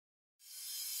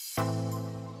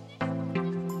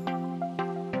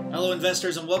Hello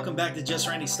investors and welcome back to Just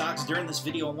Randy Stocks. During this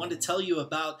video I wanted to tell you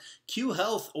about Q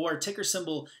Health, or ticker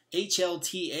symbol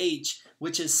HLTH,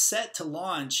 which is set to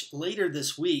launch later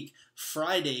this week,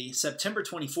 Friday, September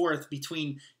 24th,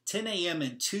 between 10 a.m.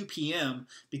 and 2 p.m.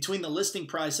 between the listing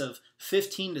price of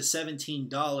 $15 to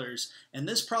 $17. And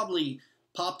this probably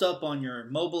popped up on your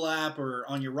mobile app or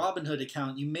on your Robinhood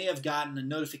account. You may have gotten a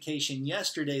notification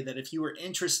yesterday that if you were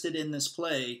interested in this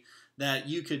play, that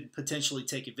you could potentially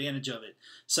take advantage of it.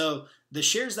 So the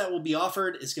shares that will be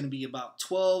offered is going to be about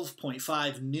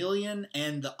 12.5 million,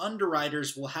 and the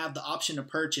underwriters will have the option to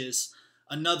purchase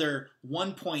another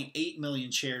 1.8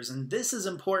 million shares. And this is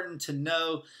important to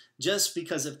know, just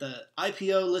because if the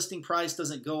IPO listing price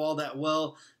doesn't go all that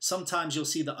well, sometimes you'll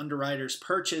see the underwriters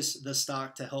purchase the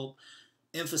stock to help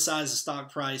emphasize the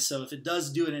stock price. So if it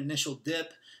does do an initial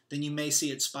dip, then you may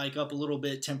see it spike up a little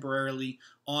bit temporarily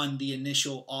on the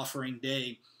initial offering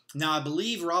day. Now, I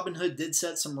believe Robinhood did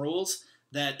set some rules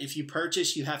that if you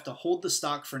purchase, you have to hold the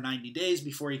stock for 90 days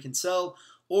before you can sell,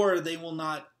 or they will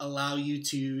not allow you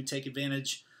to take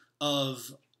advantage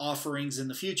of offerings in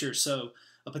the future. So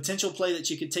a potential play that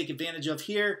you could take advantage of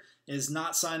here is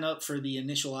not sign up for the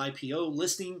initial IPO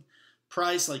listing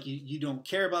price. Like you don't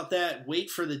care about that. Wait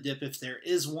for the dip if there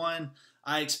is one.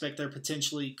 I expect there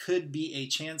potentially could be a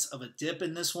chance of a dip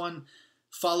in this one.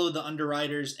 Follow the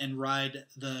underwriters and ride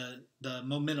the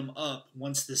momentum up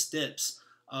once this dips,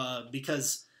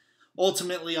 because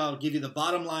ultimately I'll give you the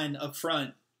bottom line up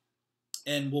front,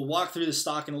 and we'll walk through the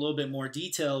stock in a little bit more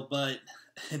detail, but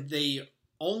they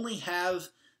only have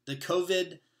the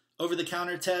COVID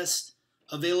over-the-counter test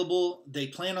available. They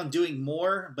plan on doing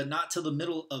more, but not till the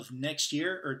middle of next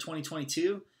year or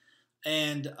 2022.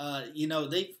 And,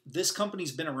 this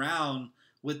company's been around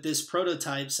with this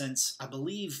prototype since, I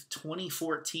believe,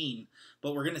 2014.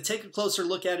 But we're going to take a closer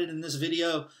look at it in this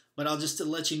video. But I'll just to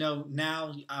let you know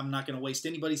now, I'm not going to waste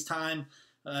anybody's time.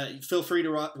 Feel free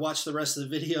to watch the rest of the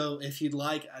video if you'd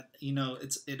like.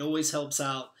 It always helps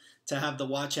out to have the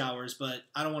watch hours, but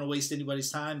I don't want to waste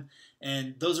anybody's time.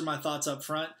 And those are my thoughts up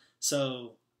front.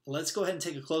 So let's go ahead and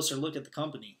take a closer look at the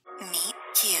company. Meet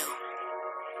Q.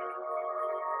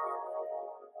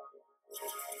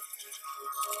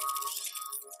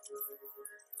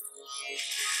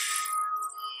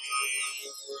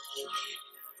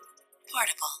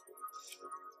 Portable.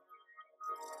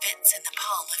 Fits in the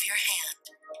palm of your hand.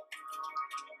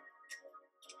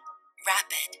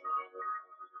 Rapid.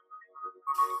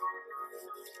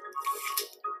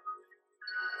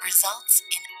 Results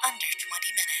in under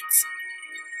 20 minutes.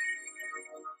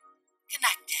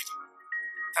 Connected.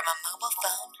 From a mobile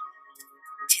phone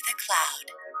to the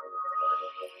cloud.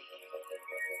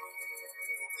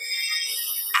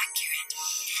 Accurate.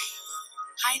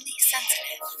 Highly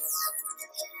sensitive.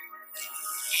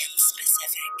 And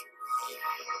specific.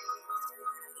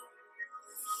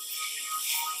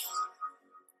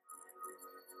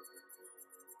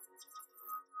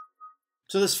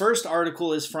 So this first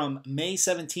article is from May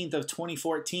 17th of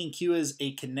 2014. Q is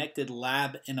a connected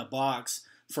lab in a box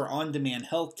for on-demand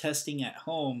health testing at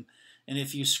home. And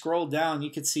if you scroll down, you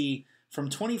can see from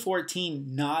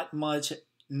 2014,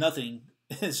 nothing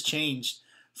has changed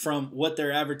from what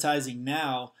they're advertising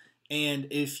now. And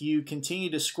if you continue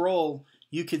to scroll,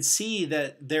 you could see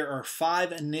that there are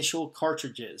 5 initial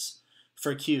cartridges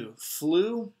for Q: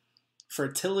 flu,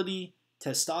 fertility,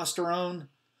 testosterone.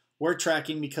 We're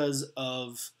tracking because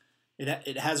of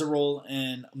it has a role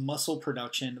in muscle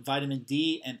production, vitamin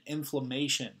D, and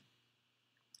inflammation.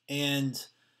 And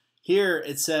here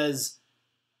it says,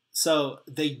 so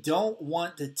they don't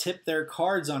want to tip their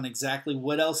cards on exactly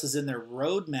what else is in their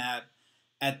roadmap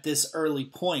at this early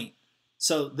point.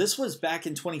 So this was back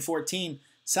in 2014.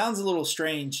 Sounds a little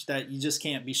strange that you just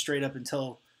can't be straight up and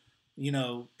tell,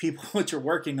 people what you're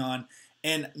working on.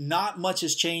 And not much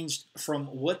has changed from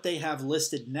what they have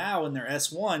listed now in their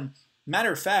S1.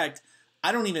 Matter of fact,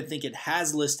 I don't even think it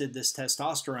has listed this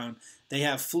testosterone. They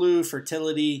have flu,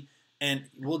 fertility, and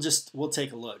we'll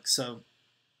take a look. So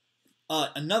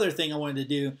another thing I wanted to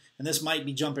do, and this might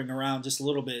be jumping around just a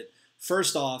little bit.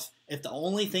 First off, if the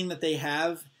only thing that they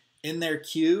have in their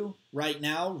queue right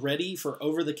now ready for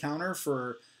over-the-counter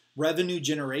for revenue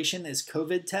generation is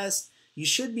COVID test, you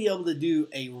should be able to do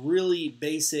a really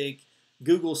basic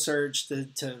Google search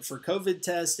for COVID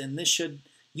test, and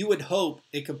you would hope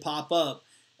it could pop up.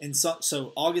 And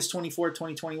so August 24,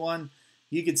 2021,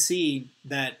 you could see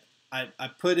that I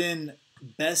put in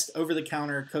best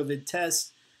over-the-counter COVID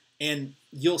test, and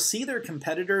you'll see their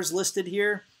competitors listed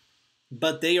here,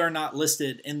 but they are not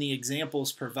listed in the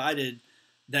examples provided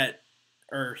that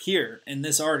are here in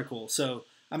this article. So,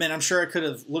 I'm sure I could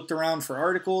have looked around for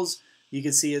articles. You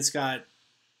can see it's got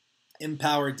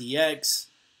Empower DX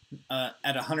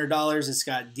at $100. It's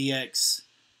got DX,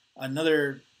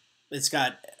 it's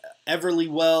got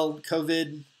Everlywell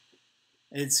COVID.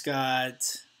 It's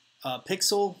got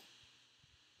Pixel.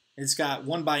 It's got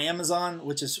One by Amazon,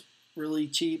 which is really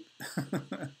cheap.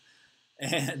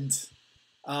 And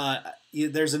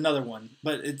there's another one,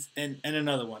 but and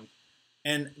another one.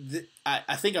 And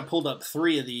I think I pulled up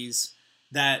 3 of these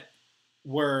that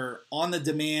were on the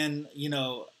demand.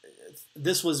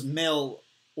 This was mail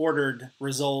ordered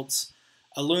results.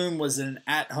 Illume was an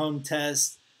at-home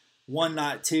test. One,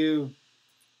 not two.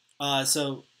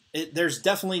 So there's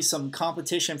definitely some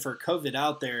competition for COVID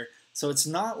out there. So it's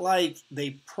not like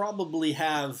they probably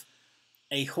have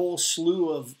a whole slew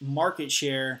of market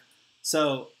share.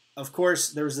 So, of course,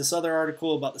 there was this other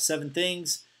article about the 7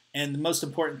 things. And the most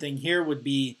important thing here would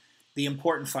be the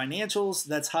important financials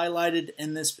that's highlighted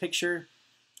in this picture.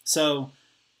 So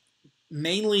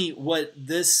mainly what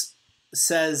this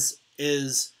says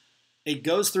is it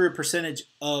goes through a percentage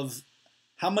of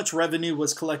how much revenue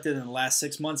was collected in the last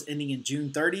 6 months ending in June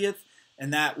 30th,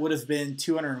 and that would have been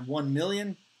 $201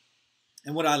 million.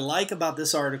 And what I like about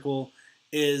this article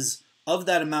is of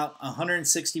that amount,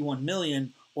 $161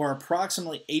 million, or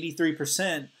approximately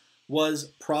 83%, was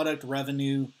product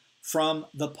revenue from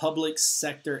the public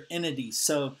sector entities.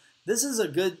 So this is a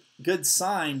good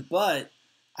sign, but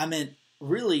I mean,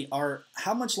 really,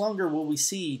 how much longer will we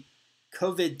see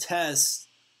COVID tests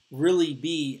really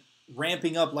be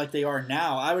ramping up like they are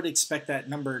now? I would expect that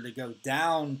number to go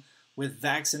down with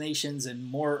vaccinations and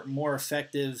more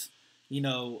effective,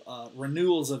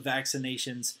 renewals of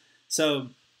vaccinations. So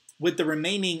with the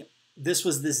remaining, this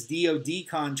was this DoD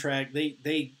contract.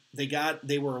 They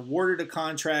were awarded a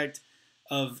contract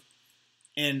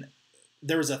and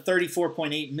there was a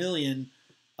 $34.8 million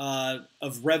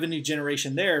of revenue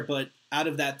generation there, but out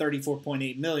of that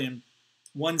 $34.8 million,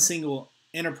 one single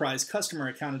enterprise customer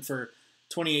accounted for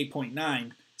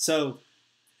 28.9. So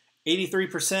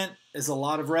 83% is a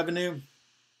lot of revenue,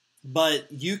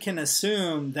 but you can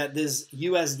assume that this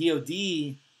US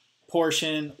DoD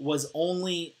portion was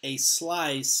only a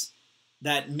slice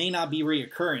that may not be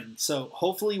reoccurring. So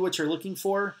hopefully what you're looking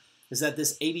for is that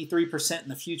this 83% in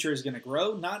the future is going to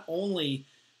grow, not only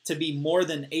to be more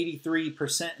than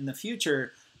 83% in the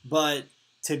future, but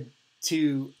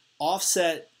to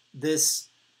offset this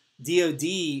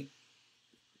DoD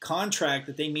contract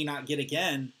that they may not get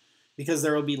again, because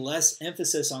there will be less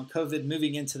emphasis on COVID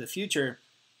moving into the future,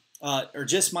 or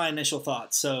just my initial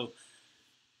thoughts. So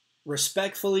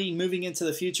respectfully, moving into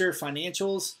the future,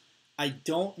 financials, I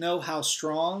don't know how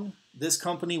strong this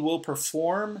company will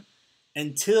perform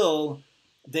until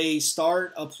they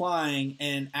start applying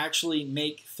and actually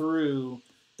make through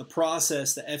the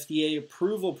process, the FDA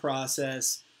approval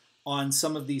process on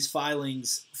some of these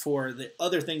filings for the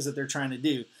other things that they're trying to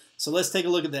do. So let's take a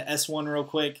look at the S1 real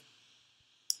quick.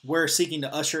 We're seeking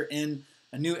to usher in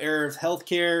a new era of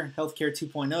healthcare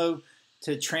 2.0,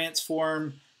 to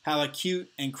transform how acute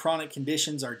and chronic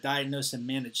conditions are diagnosed and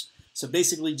managed. So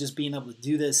basically just being able to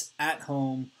do this at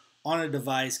home on a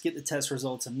device, get the test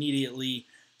results immediately.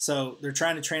 So they're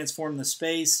trying to transform the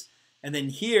space. And then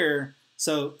here,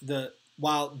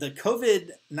 while the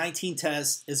COVID-19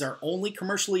 test is our only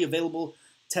commercially available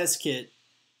test kit,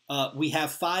 we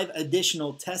have 5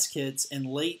 additional test kits in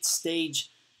late-stage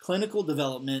clinical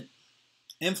development: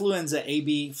 influenza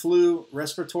A/B, flu,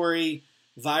 respiratory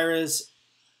virus,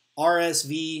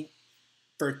 RSV,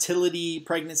 fertility,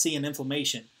 pregnancy, and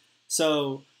inflammation.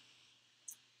 So,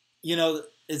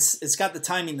 it's got the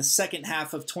timing the second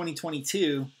half of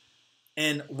 2022.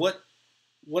 And what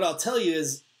I'll tell you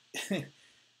is,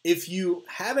 if you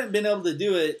haven't been able to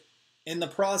do it in the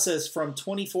process from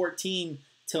 2014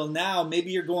 till now,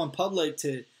 maybe you're going public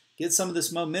to get some of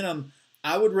this momentum,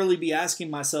 I would really be asking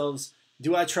myself,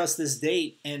 do I trust this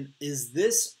date? And is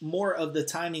this more of the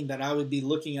timing that I would be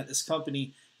looking at this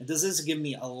company? And does this give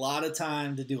me a lot of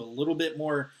time to do a little bit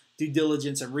more due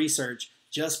diligence and research?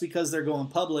 Just because they're going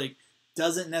public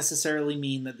doesn't necessarily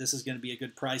mean that this is going to be a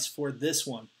good price for this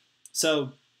one.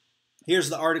 So here's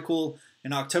the article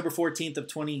in October 14th of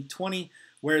 2020,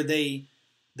 where they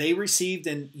received,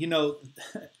 and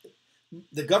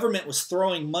the government was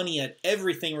throwing money at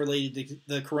everything related to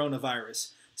the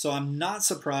coronavirus. So I'm not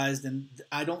surprised, and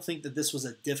I don't think that this was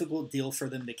a difficult deal for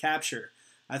them to capture.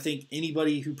 I think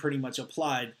anybody who pretty much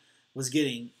applied was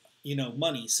getting,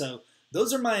 money. So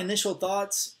those are my initial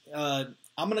thoughts.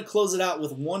 I'm going to close it out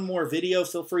with one more video.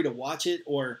 Feel free to watch it,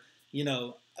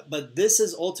 but this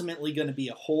is ultimately going to be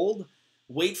a hold.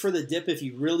 Wait for the dip if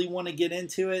you really want to get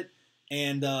into it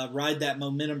and ride that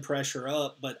momentum pressure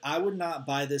up. But I would not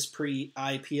buy this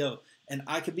pre-IPO. And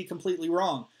I could be completely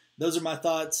wrong. Those are my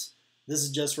thoughts. This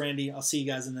is Just Randy. I'll see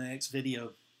you guys in the next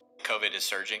video. COVID is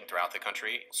surging throughout the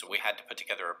country, so we had to put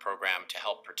together a program to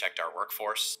help protect our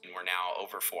workforce, and we're now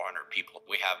over 400 people.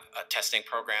 We have a testing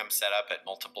program set up at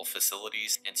multiple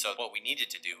facilities, and so what we needed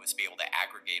to do was be able to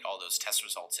aggregate all those test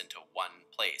results into one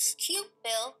place. Q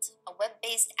built a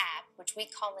web-based app, which we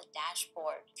call a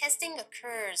dashboard. Testing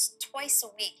occurs twice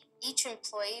a week. Each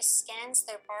employee scans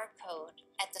their barcode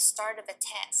at the start of a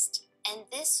test, and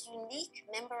this unique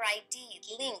member ID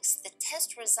links the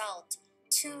test result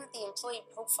to the employee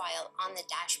profile on the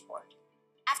dashboard.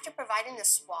 After providing the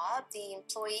swab, the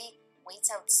employee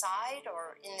waits outside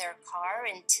or in their car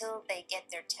until they get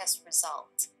their test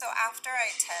result. So after I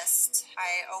test,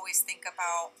 I always think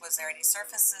about, was there any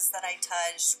surfaces that I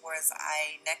touched? Was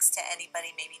I next to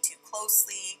anybody maybe too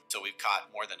closely? So we've caught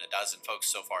more than a dozen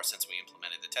folks so far since we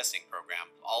implemented the testing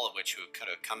program, all of which who could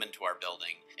have come into our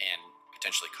building and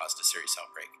potentially caused a serious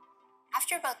outbreak.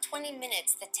 After about 20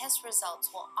 minutes, the test results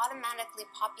will automatically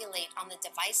populate on the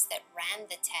device that ran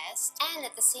the test, and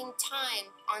at the same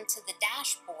time onto the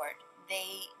dashboard.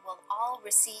 They will all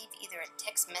receive either a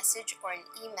text message or an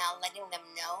email letting them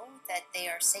know that they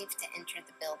are safe to enter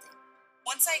the building.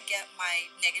 Once I get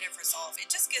my negative result, it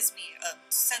just gives me a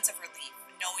sense of relief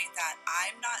knowing that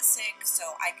I'm not sick,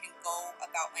 so I can go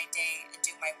about my day and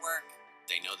do my work.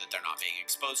 They know that they're not being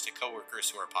exposed to coworkers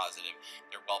who are positive,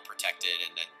 they're well protected,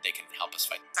 and that they can help us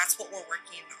fight. That's what we're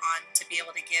working on, to be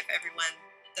able to give everyone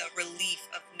the relief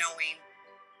of knowing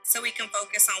so we can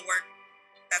focus on work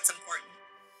that's important.